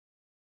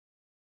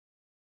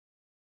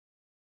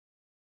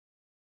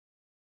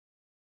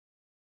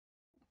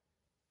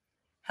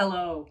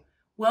Hello,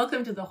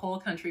 welcome to the Whole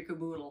Country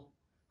Caboodle.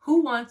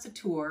 Who wants a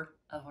tour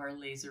of our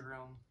laser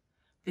room?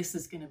 This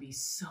is going to be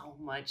so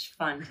much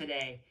fun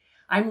today.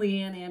 I'm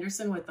Leanne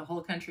Anderson with the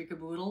Whole Country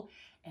Caboodle,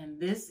 and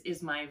this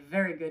is my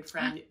very good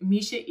friend,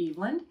 Misha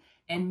Eveland.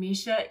 And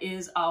Misha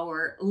is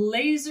our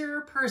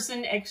laser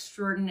person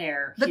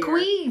extraordinaire. The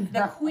queen.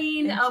 The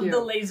queen of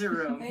the laser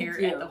room here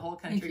at the Whole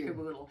Country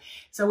Caboodle.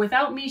 So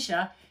without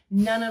Misha,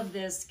 none of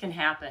this can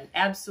happen.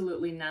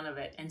 Absolutely none of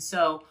it. And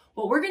so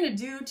what we're going to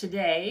do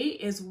today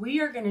is we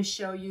are going to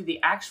show you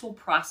the actual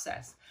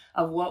process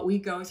of what we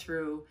go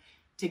through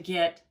to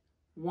get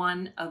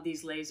one of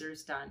these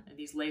lasers done,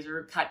 these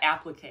laser cut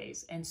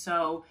appliques. And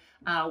so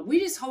we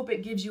just hope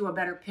it gives you a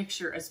better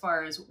picture as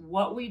far as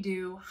what we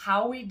do,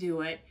 how we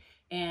do it.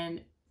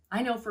 And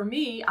I know for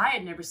me, I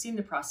had never seen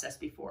the process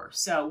before,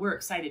 so we're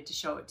excited to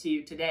show it to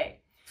you today.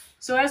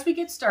 So as we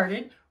get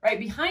started, right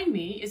behind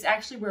me is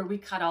actually where we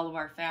cut all of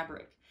our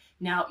fabric.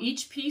 Now,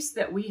 each piece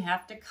that we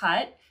have to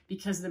cut,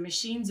 because the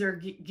machines are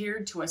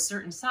geared to a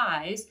certain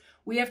size,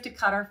 we have to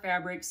cut our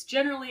fabrics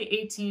generally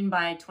 18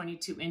 by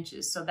 22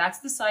 inches. So that's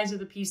the size of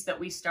the piece that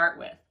we start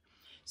with.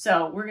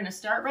 So we're going to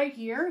start right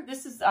here.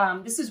 This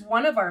is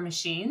one of our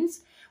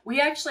machines. We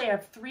actually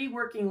have 3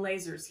 working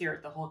lasers here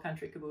at the Whole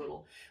Country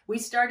Caboodle. We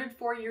started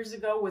 4 years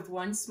ago with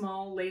one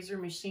small laser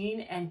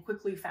machine and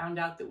quickly found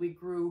out that we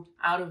grew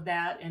out of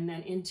that and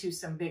then into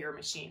some bigger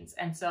machines.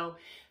 And so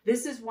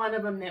this is one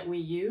of them that we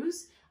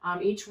use.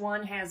 Each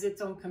one has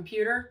its own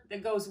computer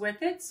that goes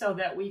with it so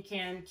that we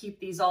can keep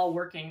these all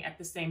working at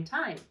the same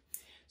time.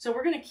 So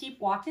we're going to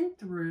keep walking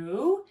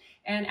through,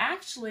 and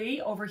actually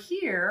over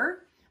here,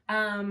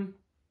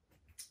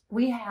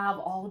 we have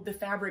all of the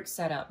fabric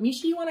set up.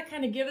 Misha, you want to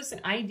kind of give us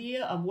an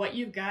idea of what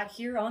you've got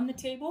here on the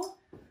table?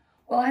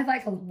 Well, I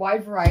like a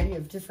wide variety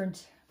of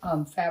different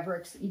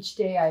fabrics. Each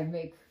day I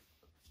make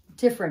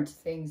different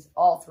things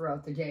all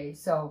throughout the day.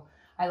 So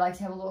I like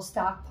to have a little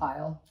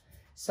stockpile.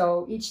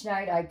 So each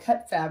night I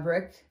cut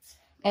fabric,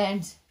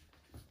 and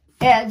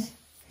Ed,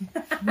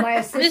 my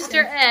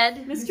assistant.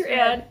 Mr.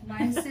 Ed,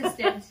 my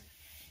assistant,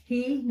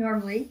 he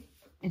normally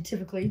and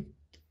typically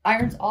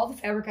irons all the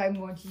fabric I'm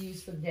going to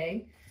use for the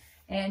day.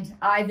 And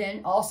I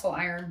then also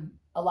iron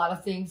a lot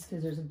of things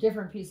because there's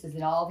different pieces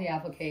in all the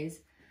appliques.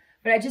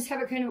 But I just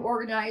have it kind of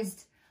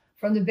organized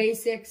from the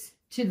basics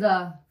to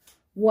the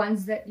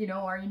ones that, you know,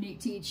 are unique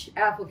to each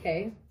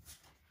applique.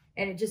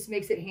 And it just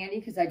makes it handy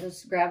because I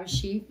just grab a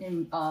sheet.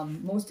 And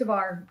most of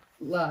our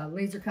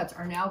laser cuts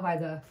are now by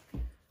the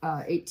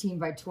 18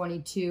 by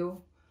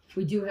 22.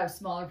 We do have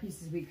smaller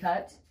pieces we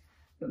cut,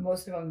 but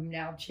most of them have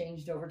now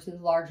changed over to the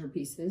larger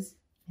pieces.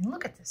 And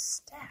look at this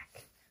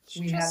stack.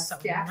 We have stacks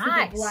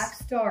of the Black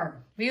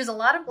Star. We use a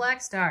lot of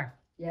Black Star.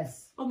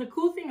 Yes. Well, the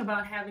cool thing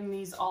about having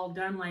these all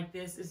done like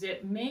this is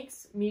it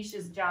makes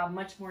Misha's job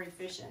much more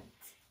efficient.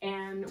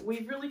 And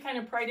we've really kind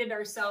of prided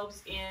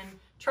ourselves in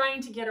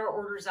trying to get our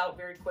orders out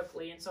very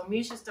quickly. And so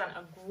Misha's done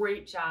a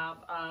great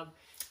job of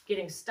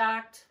getting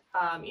stocked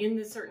in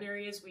the certain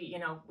areas.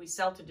 We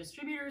sell to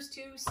distributors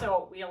too,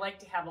 so we like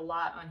to have a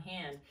lot on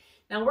hand.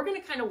 Now we're going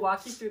to kind of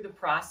walk you through the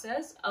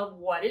process of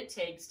what it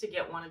takes to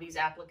get one of these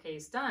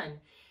appliques done.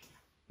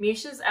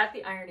 Misha's at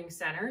the ironing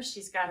center.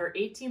 She's got her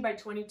 18 by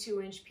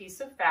 22 inch piece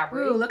of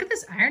fabric. Ooh, look at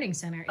this ironing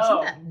center.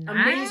 Isn't that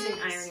nice?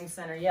 Amazing ironing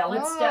center. Yeah,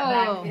 let's step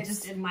back and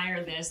just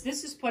admire this.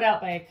 This is put out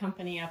by a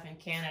company up in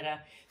Canada.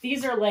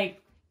 These are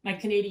like my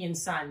Canadian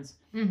sons.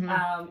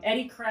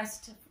 Eddie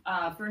Crest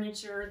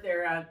Furniture.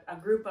 They're a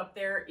group up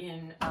there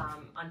in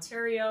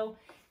Ontario.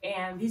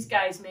 And these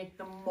guys make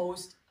the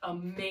most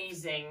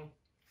amazing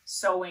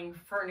sewing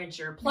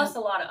furniture, plus a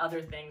lot of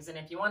other things. And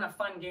if you want a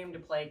fun game to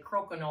play,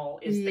 Crokinole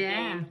is the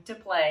game to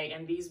play,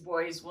 and these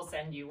boys will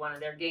send you one of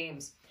their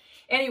games.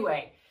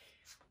 Anyway,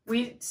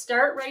 we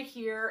start right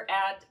here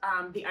at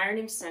the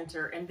ironing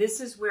center, and this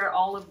is where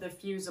all of the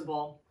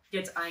fusible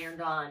gets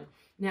ironed on.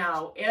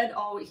 Now, Ed,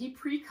 he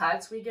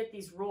pre-cuts. We get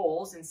these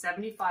rolls in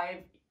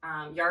 75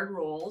 yard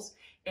rolls,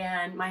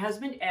 and my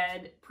husband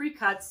Ed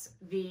pre-cuts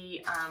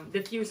the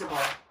fusible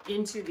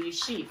into these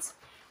sheets.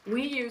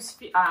 We use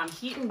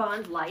Heat and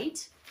Bond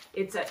Light.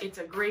 It's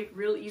a great,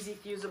 real easy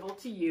fusible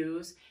to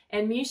use.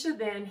 And Misha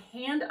then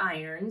hand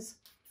irons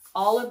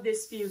all of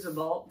this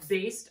fusible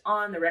based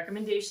on the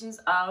recommendations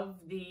of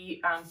the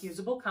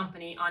fusible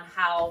company on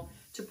how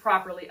to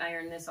properly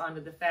iron this onto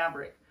the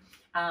fabric.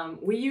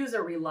 We use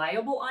a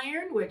reliable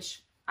iron,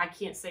 which I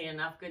can't say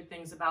enough good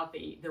things about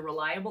the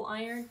reliable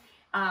iron.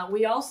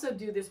 We also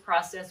do this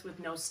process with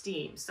no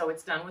steam, so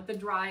it's done with a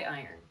dry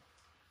iron.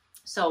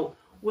 So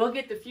we'll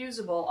get the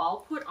fusible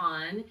all put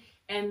on,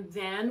 and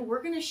then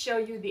we're going to show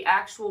you the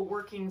actual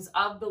workings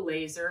of the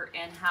laser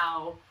and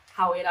how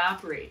it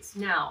operates.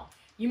 Now,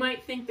 you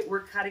might think that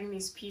we're cutting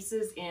these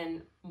pieces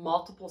in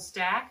multiple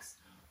stacks.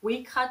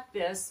 We cut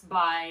this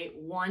by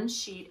one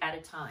sheet at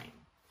a time.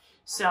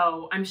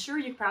 So I'm sure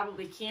you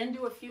probably can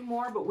do a few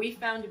more, but we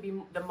found to be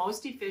the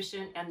most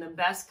efficient and the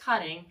best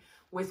cutting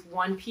with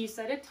one piece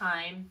at a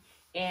time.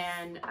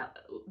 And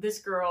this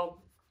girl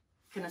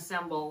can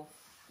assemble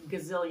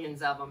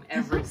gazillions of them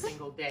every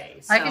single day.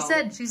 So like I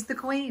said, she's the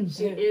queen.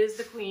 she is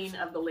the queen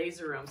of the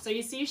laser room. So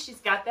you see, she's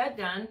got that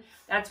done.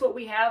 That's what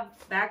we have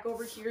back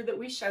over here that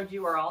we showed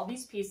you are all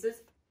these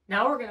pieces.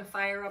 Now we're going to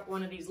fire up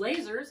one of these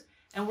lasers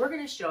and we're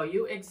going to show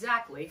you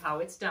exactly how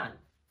it's done.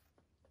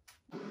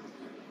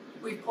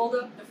 We've pulled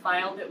up the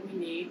file that we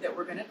need that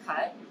we're going to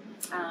cut.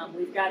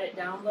 We've got it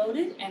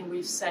downloaded and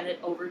we've sent it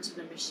over to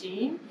the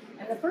machine.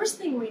 And the first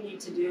thing we need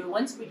to do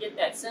once we get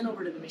that sent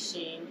over to the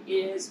machine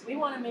is we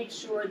want to make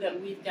sure that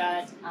we've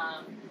got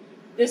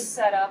this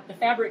set up, the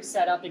fabric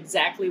set up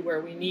exactly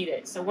where we need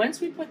it. So once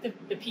we put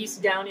the piece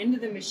down into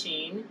the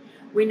machine,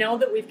 we know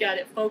that we've got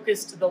it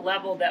focused to the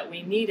level that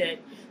we need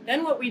it.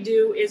 Then what we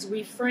do is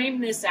we frame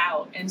this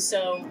out. And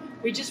so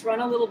we just run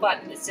a little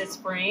button that says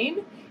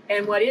frame.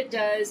 And what it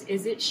does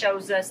is it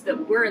shows us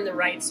that we're in the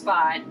right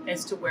spot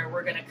as to where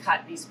we're going to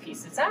cut these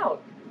pieces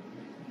out.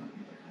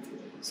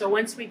 So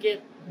once we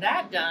get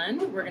that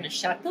done, we're going to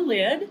shut the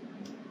lid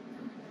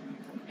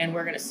and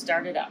we're going to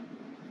start it up.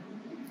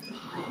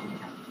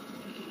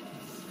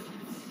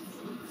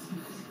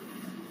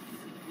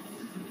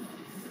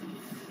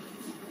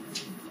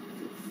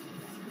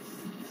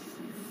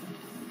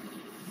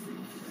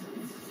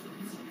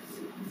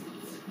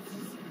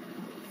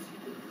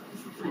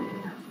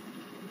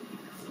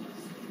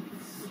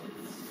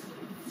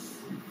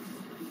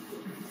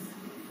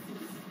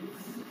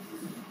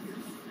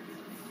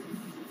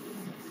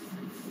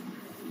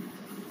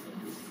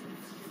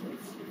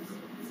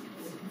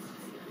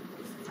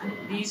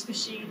 These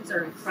machines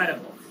are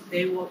incredible.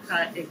 They will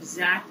cut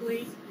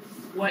exactly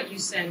what you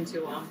send to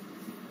them.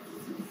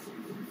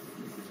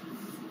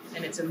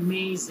 And it's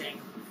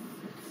amazing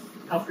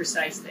how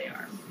precise they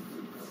are.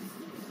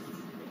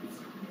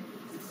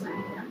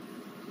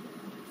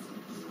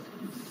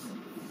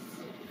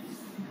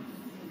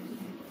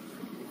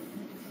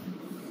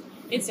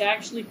 It's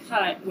actually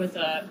cut with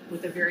a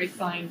very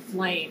fine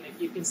flame, if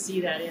you can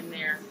see that in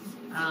there.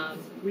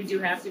 We do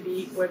have to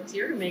be equipped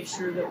here to make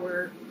sure that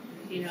we're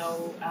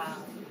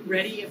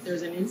ready if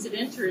there's an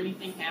incident or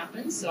anything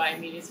happens. So I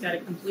mean, it's got a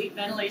complete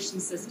ventilation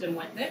system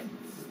with it.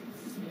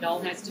 It all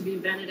has to be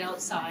vented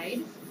outside.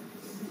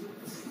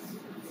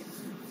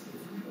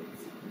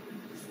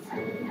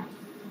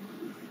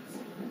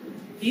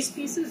 These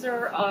pieces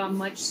are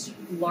much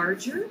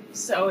larger,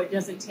 so it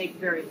doesn't take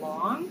very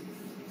long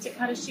to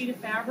cut a sheet of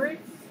fabric.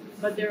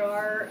 But there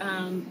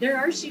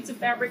are sheets of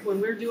fabric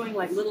when we're doing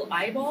like little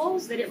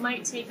eyeballs that it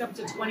might take up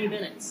to 20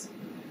 minutes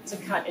to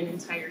cut an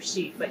entire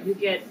sheet, but you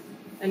get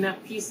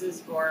enough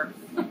pieces for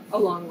a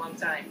long, long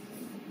time.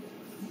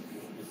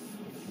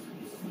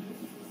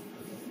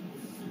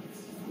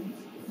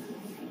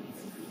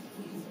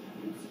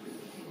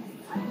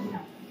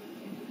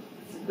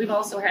 We've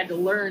also had to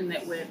learn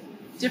that with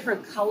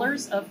different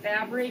colors of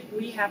fabric,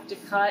 we have to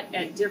cut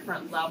at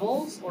different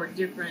levels or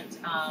different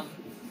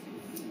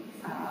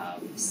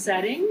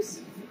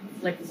settings.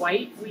 Like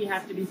white, we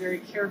have to be very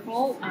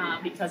careful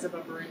because of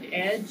a burned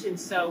edge. And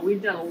so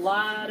we've done a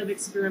lot of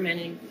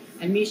experimenting,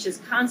 and Misha's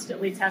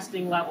constantly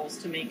testing levels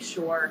to make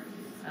sure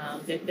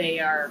that they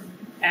are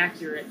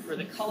accurate for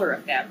the color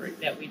of fabric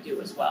that we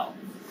do as well.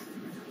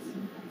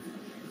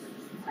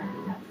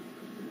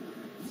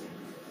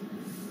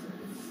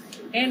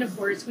 And of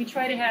course, we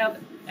try to have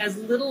as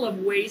little of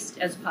waste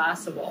as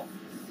possible.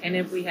 And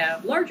if we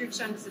have larger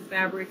chunks of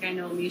fabric, I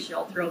know Misha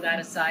will throw that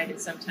aside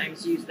and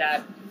sometimes use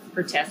that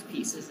for test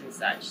pieces and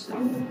such. So.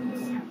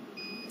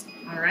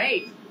 All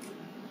right.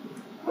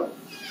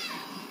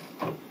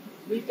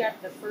 We've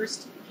got the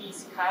first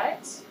piece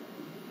cut.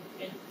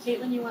 And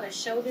Caitlin, you want to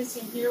show this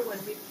in here when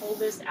we pull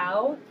this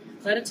out?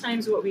 A lot of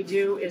times what we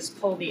do is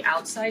pull the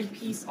outside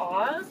piece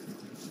off.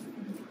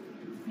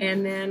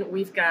 And then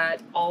we've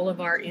got all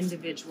of our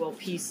individual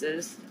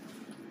pieces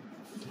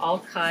all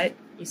cut.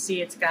 You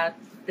see it's got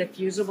the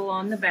fusible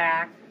on the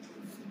back.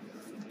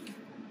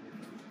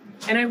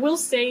 And I will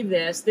say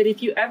this, that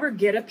if you ever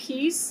get a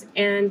piece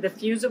and the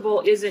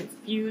fusible isn't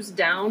fused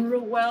down real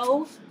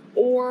well,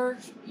 or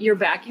your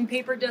backing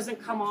paper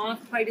doesn't come off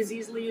quite as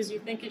easily as you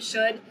think it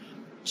should,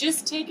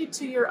 just take it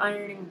to your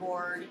ironing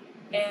board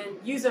and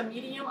use a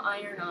medium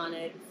iron on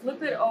it,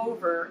 flip it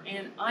over,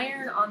 and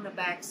iron on the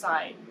back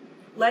side.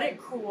 Let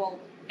it cool,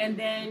 and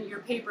then your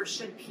paper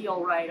should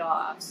peel right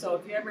off. So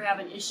if you ever have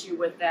an issue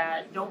with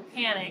that, don't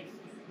panic.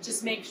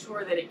 Just make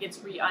sure that it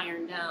gets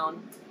re-ironed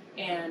down,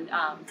 and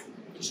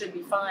it should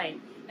be fine.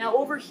 Now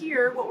over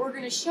here, what we're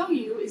going to show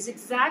you is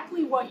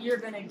exactly what you're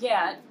going to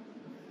get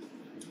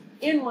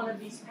in one of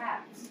these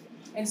packs.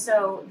 And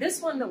so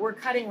this one that we're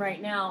cutting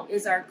right now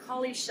is our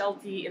Collie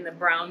Sheltie in the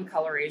brown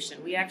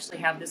coloration. We actually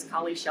have this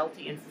Collie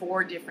Sheltie in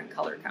 4 different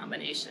color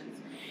combinations.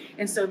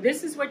 And so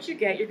this is what you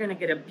get. You're going to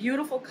get a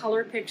beautiful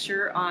color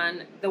picture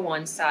on the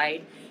one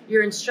side,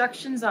 your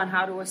instructions on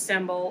how to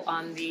assemble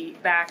on the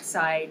back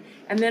side,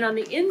 and then on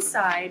the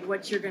inside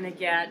what you're going to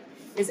get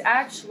is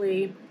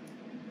actually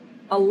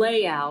a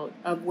layout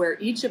of where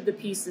each of the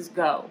pieces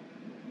go.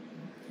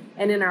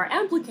 And in our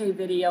applique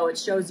video, it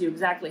shows you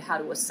exactly how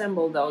to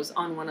assemble those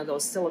on one of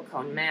those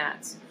silicone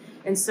mats.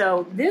 And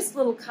so this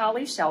little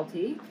Collie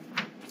Sheltie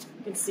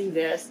You can see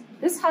this.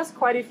 This has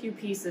quite a few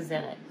pieces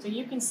in it. So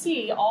you can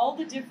see all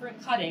the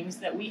different cuttings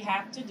that we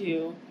have to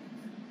do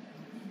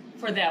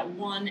for that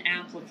one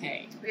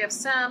applique. We have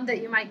some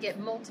that you might get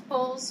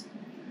multiples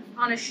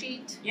on a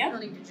sheet. Yep.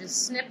 You'll need to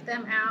just snip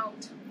them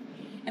out.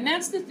 And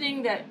that's the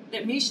thing that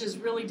Misha's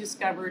really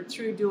discovered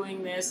through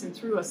doing this and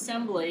through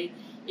assembly,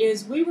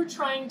 is we were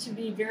trying to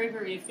be very,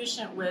 very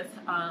efficient with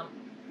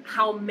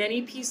how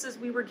many pieces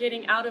we were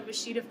getting out of a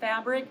sheet of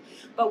fabric,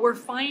 but we're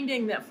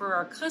finding that for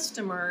our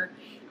customer,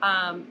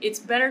 it's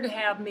better to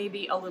have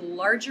maybe a little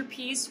larger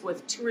piece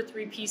with 2 or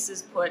 3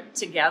 pieces put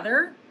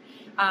together,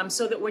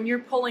 so that when you're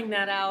pulling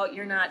that out,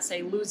 you're not,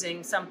 say,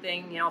 losing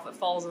something, you know, if it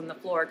falls on the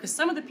floor, because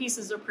some of the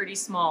pieces are pretty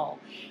small.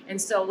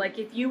 And so, like,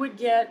 if you would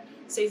get,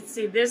 say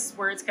this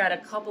where it's got a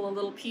couple of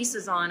little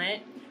pieces on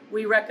it,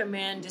 we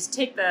recommend just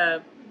take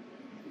the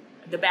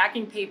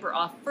backing paper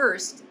off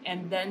first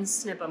and then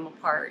snip them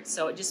apart.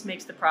 So it just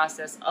makes the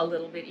process a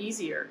little bit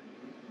easier.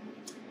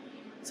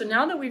 So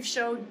now that we've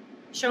shown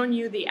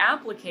you the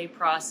applique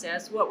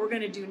process, what we're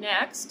going to do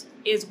next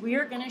is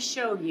we're going to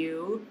show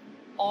you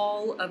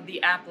all of the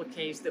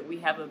appliques that we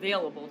have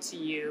available to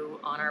you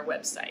on our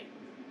website.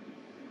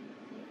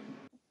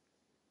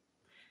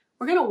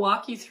 We're going to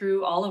walk you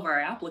through all of our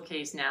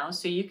appliques now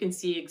so you can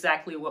see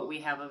exactly what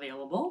we have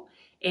available.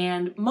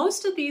 And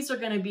most of these are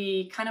going to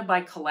be kind of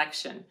by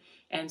collection.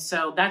 And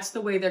so that's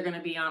the way they're going to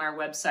be on our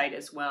website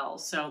as well.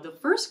 So the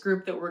first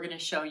group that we're going to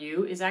show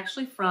you is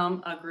actually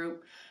from a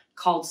group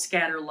called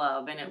Scatter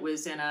Love, and it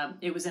was in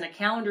a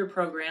calendar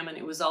program, and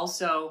it was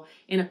also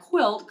in a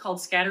quilt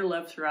called Scatter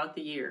Love Throughout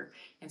the Year.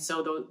 And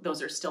so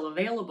those are still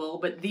available,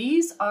 but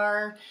these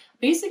are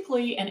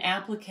basically an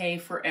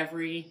applique for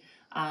every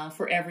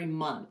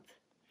month.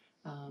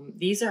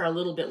 These are a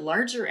little bit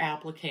larger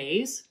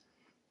appliques.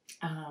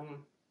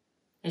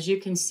 As you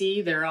can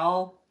see, they're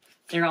all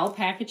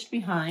packaged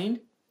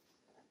behind.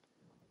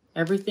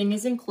 Everything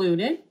is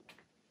included.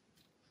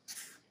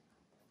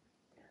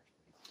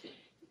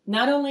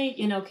 Not only,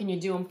 you know, can you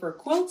do them for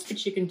quilts,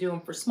 but you can do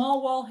them for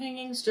small wall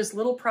hangings, just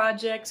little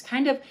projects.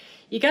 Kind of,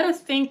 you got to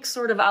think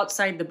sort of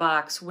outside the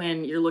box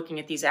when you're looking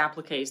at these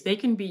appliques. They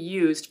can be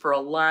used for a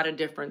lot of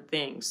different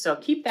things. So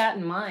keep that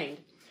in mind.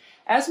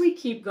 As we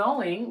keep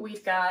going,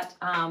 we've got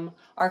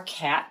our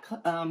cat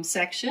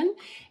section,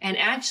 and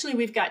actually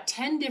we've got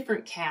 10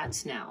 different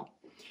cats now.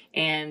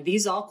 And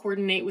these all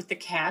coordinate with the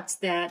cats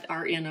that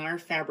are in our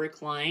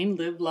fabric line,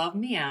 Live, Love,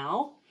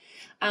 Meow.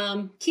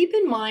 Keep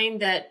in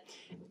mind that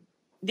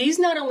these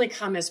not only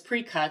come as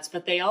pre-cuts,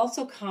 but they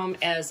also come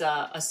as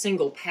a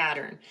single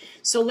pattern.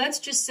 So let's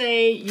just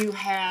say you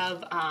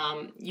have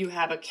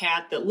a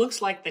cat that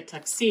looks like the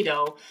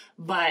tuxedo,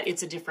 but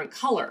it's a different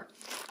color.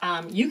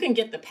 You can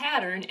get the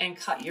pattern and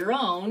cut your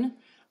own,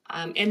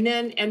 and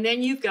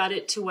then you've got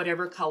it to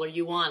whatever color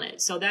you want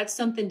it. So that's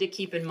something to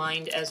keep in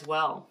mind as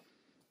well.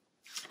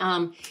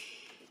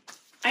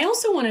 I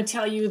also want to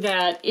tell you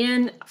that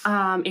in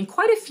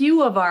quite a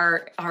few of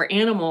our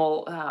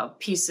animal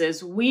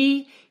pieces,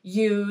 we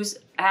use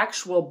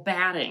actual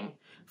batting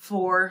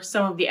for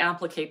some of the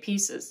applique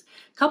pieces.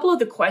 A couple of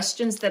the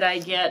questions that I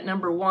get,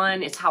 number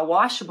one, is how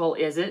washable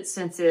is it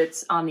since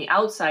it's on the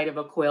outside of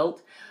a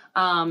quilt?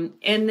 And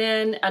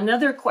then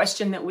another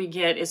question that we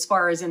get as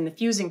far as in the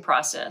fusing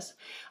process.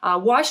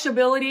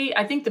 Washability,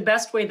 I think the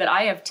best way that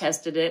I have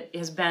tested it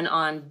has been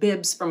on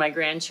bibs for my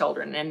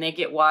grandchildren, and they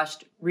get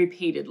washed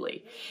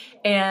repeatedly.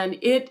 And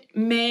it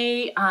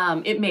may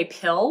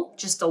pill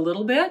just a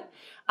little bit.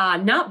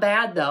 Not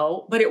bad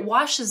though, but it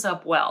washes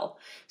up well.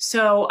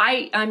 So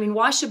I mean,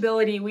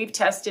 washability, we've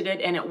tested it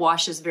and it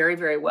washes very,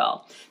 very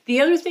well. The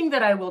other thing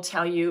that I will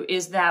tell you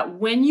is that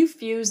when you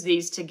fuse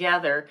these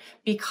together,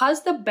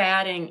 because the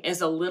batting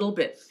is a little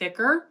bit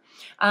thicker,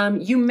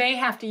 you may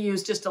have to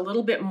use just a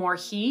little bit more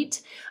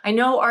heat. I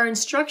know our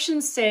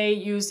instructions say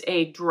use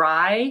a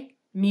dry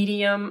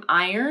medium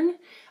iron,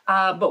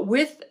 but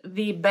with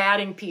the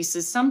batting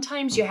pieces,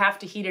 sometimes you have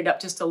to heat it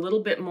up just a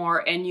little bit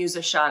more and use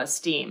a shot of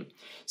steam.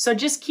 So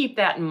just keep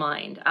that in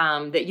mind,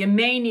 that you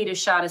may need a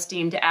shot of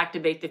steam to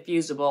activate the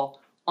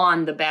fusible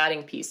on the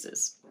batting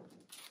pieces.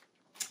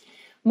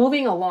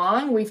 Moving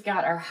along, we've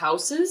got our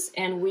houses,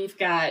 and we've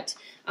got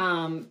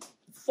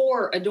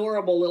 4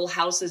 adorable little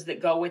houses that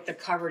go with the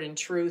Covered in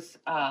Truth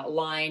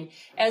line,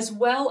 as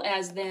well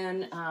as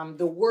then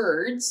the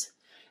words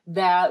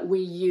that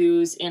we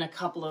use in a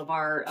couple of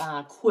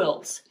our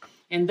quilts.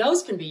 And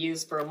those can be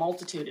used for a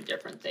multitude of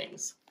different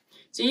things.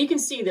 So you can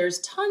see there's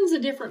tons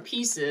of different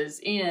pieces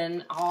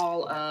in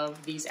all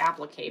of these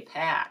applique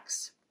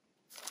packs.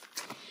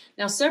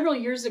 Now, several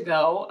years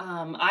ago,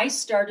 I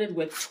started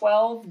with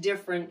 12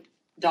 different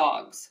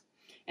dogs.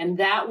 And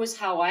that was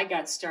how I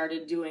got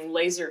started doing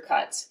laser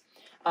cuts.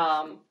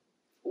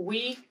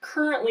 We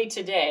currently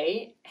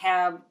today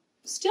have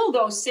still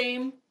those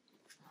same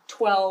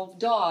 12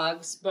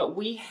 dogs, but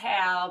we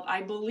have,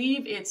 I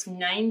believe it's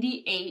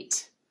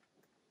 98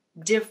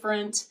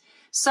 different,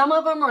 some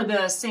of them are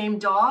the same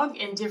dog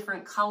in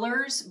different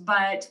colors,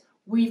 but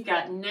we've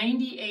got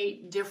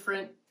 98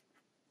 different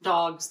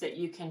dogs that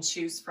you can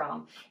choose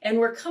from. And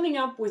we're coming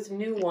up with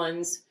new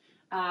ones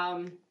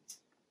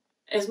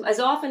as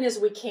often as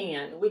we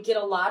can. We get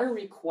a lot of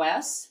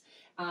requests,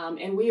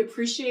 and we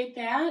appreciate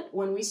that.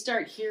 When we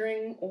start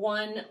hearing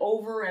one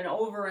over and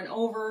over and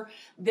over,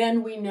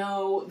 then we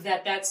know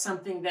that that's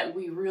something that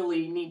we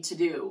really need to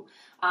do.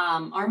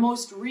 Our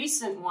most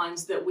recent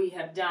ones that we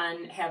have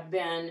done have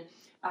been,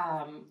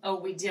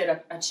 we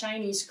did a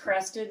Chinese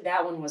crested.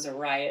 That one was a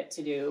riot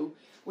to do.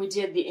 We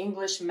did the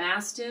English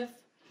Mastiff.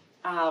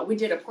 We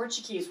did a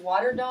Portuguese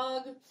water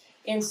dog.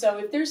 And so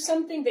if there's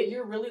something that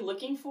you're really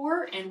looking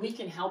for and we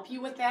can help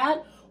you with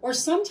that, or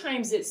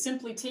sometimes it's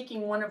simply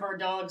taking one of our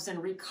dogs and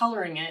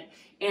recoloring it,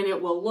 and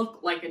it will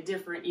look like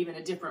even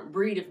a different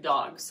breed of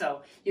dog.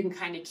 So you can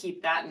kind of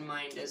keep that in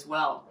mind as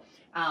well.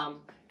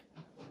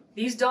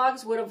 These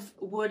dogs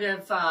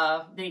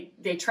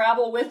they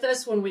travel with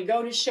us when we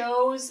go to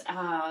shows.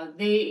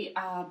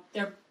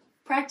 They're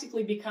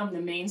practically become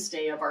the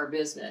mainstay of our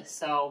business.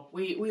 So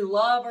we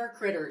love our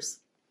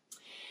critters.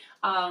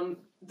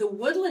 The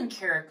woodland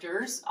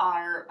characters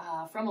are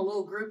from a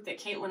little group that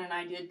Caitlin and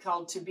I did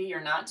called To Be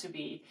or Not to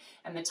Be.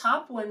 And the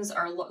top ones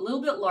are a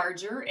little bit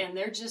larger, and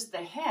they're just the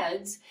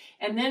heads.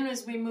 And then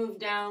as we move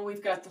down,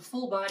 we've got the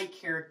full body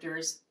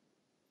characters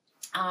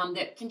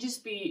that can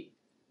just be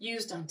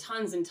used on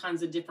tons and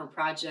tons of different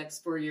projects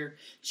for your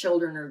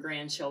children or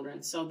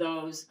grandchildren. So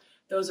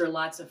those are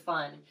lots of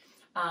fun.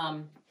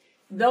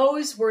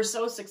 Those were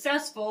so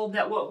successful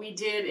that what we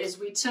did is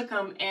we took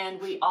them and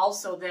we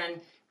also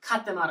then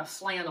cut them out of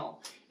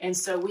flannel. And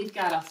so we've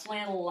got a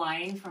flannel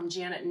line from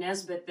Janet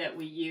Nesbitt that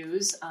we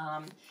use,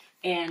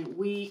 and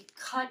we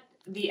cut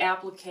the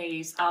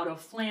appliques out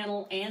of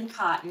flannel and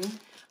cotton,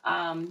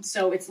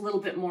 so it's a little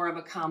bit more of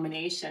a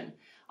combination.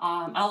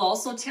 I'll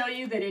also tell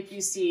you that if you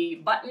see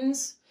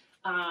buttons,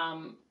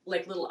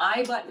 like little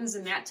eye buttons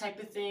and that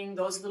type of thing,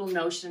 those little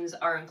notions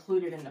are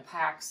included in the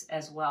packs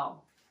as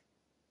well.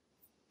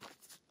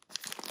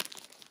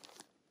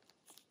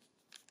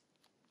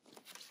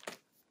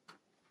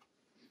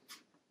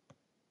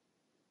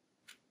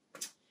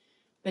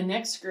 The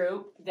next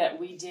group that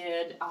we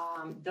did,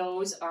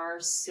 those are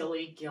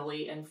Silly,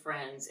 Gilly, and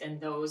Friends, and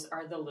those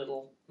are the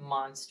little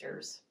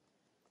monsters.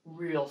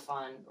 Real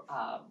fun,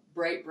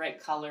 bright,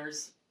 bright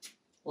colors,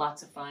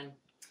 lots of fun.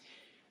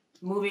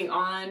 Moving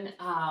on,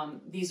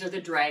 these are the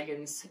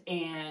dragons,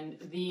 and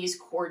these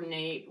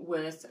coordinate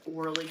with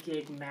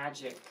Whirligig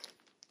Magic.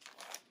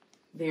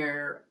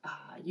 They're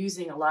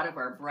using a lot of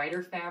our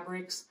brighter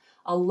fabrics.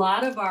 A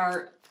lot of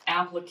our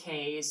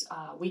appliques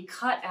we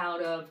cut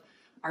out of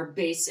our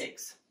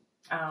basics,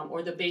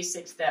 or the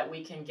basics that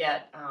we can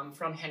get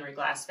from Henry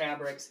Glass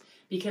Fabrics,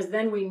 because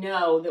then we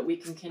know that we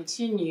can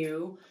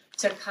continue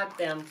to cut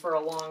them for a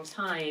long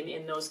time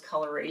in those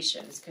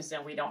colorations, because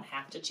then we don't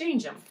have to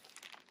change them.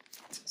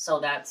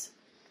 So that's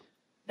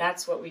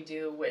what we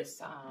do with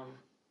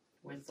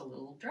the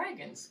little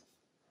dragons.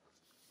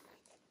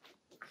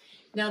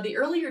 Now, the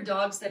earlier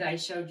dogs that I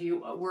showed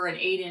you were an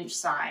 8-inch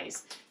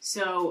size.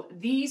 So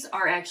these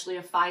are actually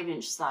a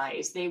 5-inch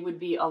size. They would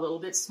be a little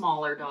bit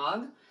smaller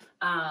dog,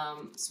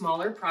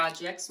 smaller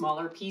projects,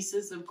 smaller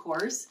pieces, of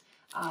course.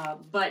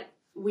 But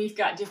we've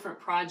got different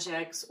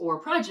projects or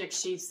project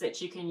sheets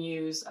that you can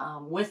use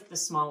with the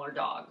smaller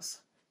dogs.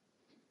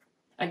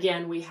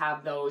 Again, we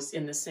have those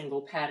in the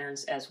single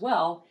patterns as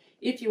well,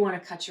 if you want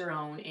to cut your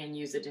own and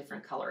use a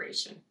different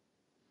coloration.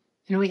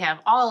 And we have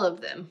all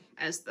of them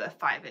as the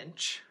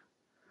 5-inch.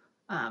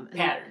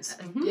 Patterns.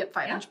 Yep,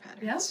 5-inch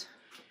patterns. Yep.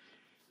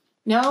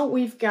 Now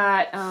we've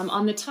got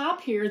on the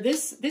top here,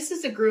 this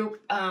is a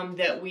group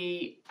that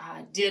we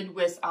did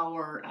with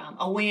our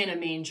Away in a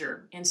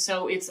Manger. And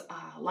so it's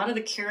a lot of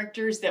the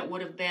characters that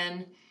would have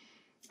been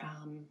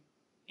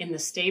in the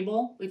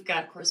stable. We've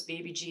got, of course,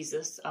 baby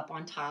Jesus up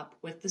on top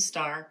with the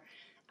star.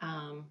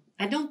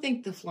 I don't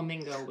think the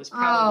flamingo was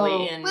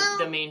probably in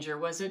the manger,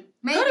 was it?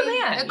 Maybe. Could have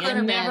been. It could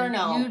have been. Never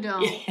know. You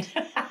don't.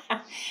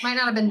 Might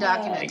not have been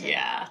documented.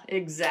 Yeah,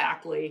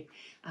 exactly.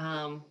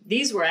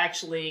 These were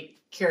actually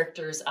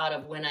characters out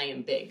of When I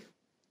Am Big.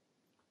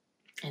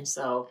 And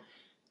so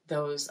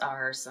those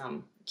are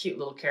some cute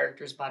little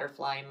characters,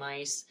 butterfly,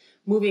 mice.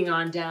 Moving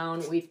on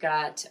down, we've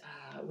got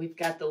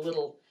the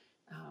little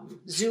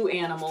zoo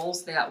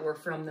animals that were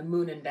from the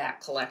Moon and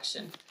Back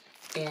collection.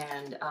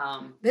 And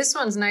this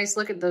one's nice.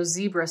 Look at those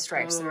zebra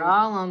stripes. They're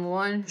all on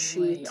one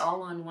sheet.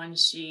 All on one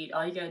sheet.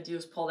 All you got to do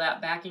is pull that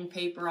backing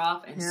paper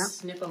off and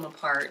snip them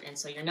apart. And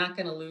so you're not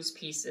going to lose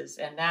pieces.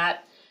 And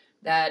that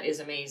is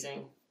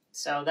amazing.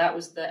 So that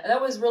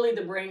was really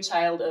the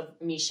brainchild of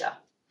Misha.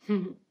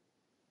 And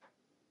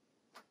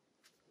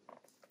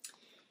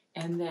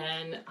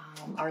then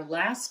our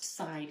last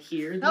side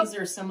here. These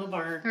are some of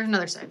our... There's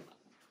another side.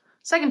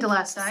 Second to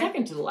last side.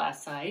 Second to the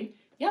last side.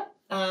 Yep.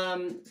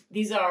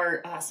 These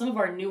are some of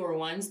our newer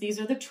ones. These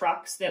are the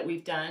trucks that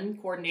we've done,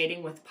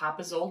 coordinating with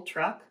Papa's old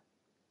truck.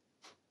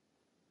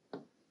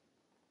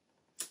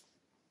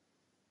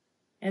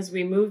 As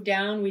we move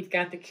down, we've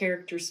got the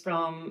characters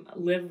from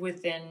Live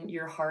Within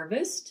Your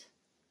Harvest.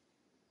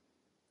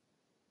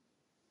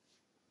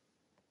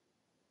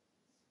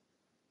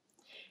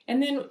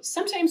 And then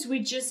sometimes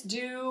we just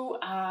do,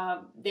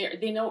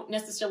 they don't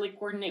necessarily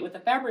coordinate with the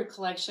fabric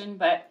collection,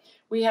 but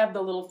we have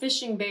the little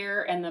fishing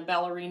bear and the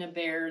ballerina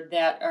bear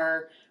that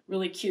are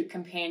really cute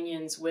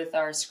companions with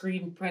our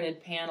screen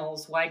printed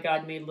panels, Why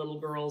God Made Little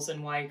Girls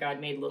and Why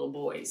God Made Little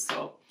Boys.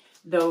 So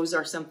those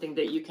are something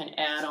that you can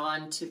add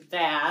on to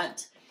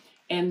that.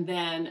 And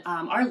then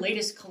our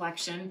latest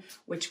collection,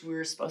 which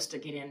we're supposed to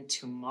get in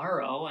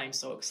tomorrow, I'm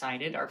so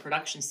excited. Our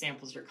production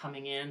samples are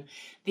coming in.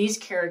 These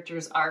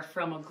characters are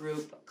from a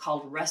group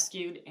called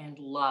Rescued and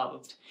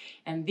Loved.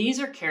 And these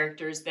are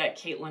characters that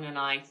Caitlin and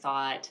I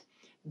thought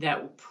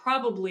that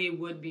probably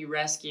would be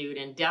rescued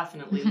and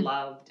definitely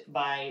loved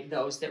by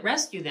those that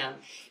rescue them.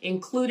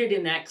 Included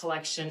in that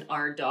collection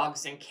are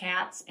dogs and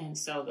cats, and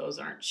so those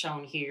aren't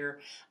shown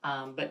here.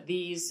 But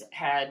these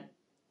had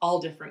all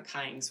different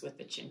kinds, with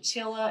the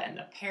chinchilla and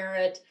the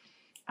parrot,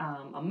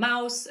 a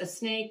mouse, a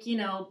snake, you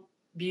know,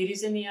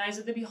 beauty's in the eyes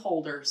of the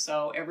beholder.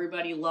 So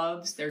everybody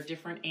loves their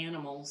different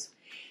animals.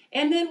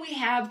 And then we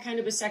have kind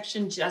of a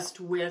section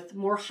just with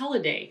more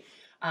holiday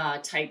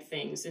type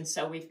things. And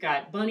so we've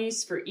got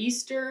bunnies for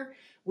Easter,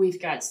 we've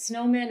got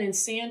snowmen and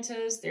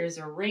Santas, there's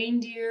a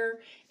reindeer,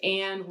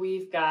 and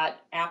we've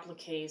got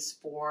appliques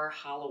for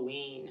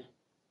Halloween.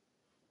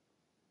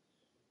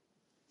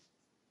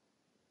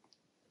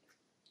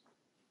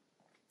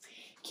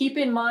 Keep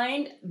in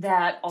mind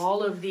that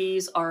all of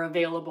these are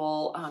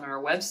available on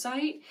our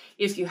website.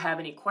 If you have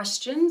any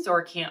questions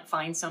or can't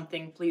find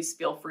something, please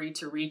feel free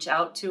to reach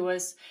out to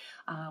us.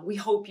 We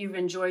hope you've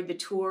enjoyed the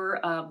tour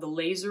of the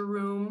laser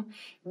room.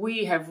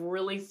 We have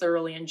really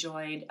thoroughly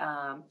enjoyed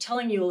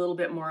telling you a little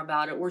bit more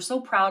about it. We're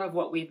so proud of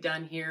what we've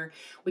done here.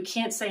 We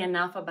can't say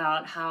enough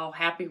about how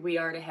happy we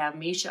are to have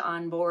Misha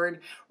on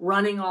board,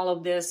 running all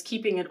of this,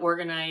 keeping it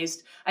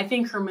organized. I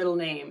think her middle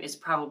name is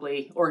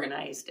probably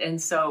organized.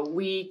 And so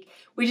we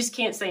just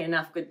can't say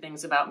enough good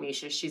things about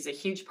Misha. She's a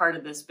huge part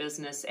of this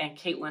business, and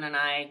Caitlin and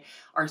I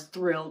are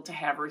thrilled to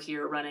have her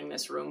here running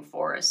this room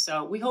for us.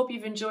 So we hope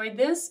you've enjoyed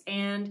this,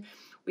 and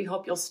we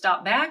hope you'll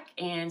stop back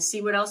and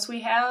see what else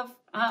we have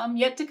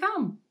yet to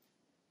come.